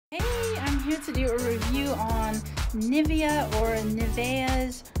I'm here to do a review on Nivea or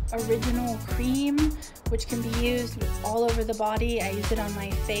Nivea's original cream, which can be used all over the body. I use it on my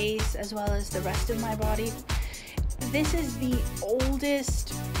face as well as the rest of my body. This is the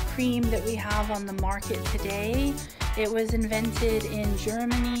oldest cream that we have on the market today. It was invented in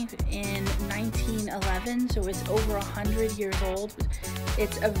Germany in 1911, so it's over 100 years old.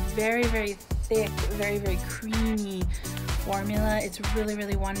 It's a very, very thick, very, very creamy formula. It's really,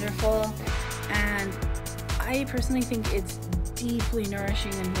 really wonderful, and I personally think it's deeply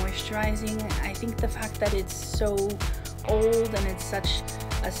nourishing and moisturizing. I think the fact that it's so old and it's such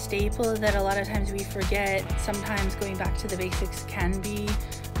a staple that a lot of times we forget, sometimes going back to the basics can be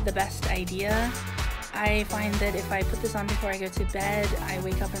the best idea. I find that if I put this on before I go to bed, I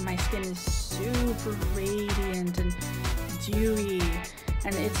wake up and my skin is super radiant and dewy,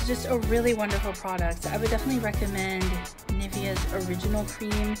 and it's just a really wonderful product. I would definitely recommend Nivea's original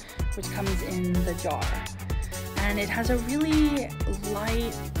cream, which comes in the jar. And it has a really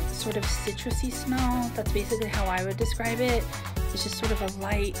light, sort of citrusy smell. That's basically how I would describe it. It's just sort of a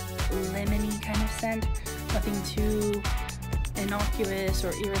light, lemony kind of scent. Nothing too innocuous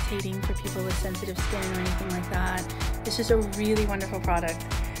or irritating for people with sensitive skin or anything like that. It's just a really wonderful product.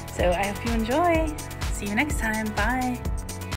 So I hope you enjoy. See you next time. Bye.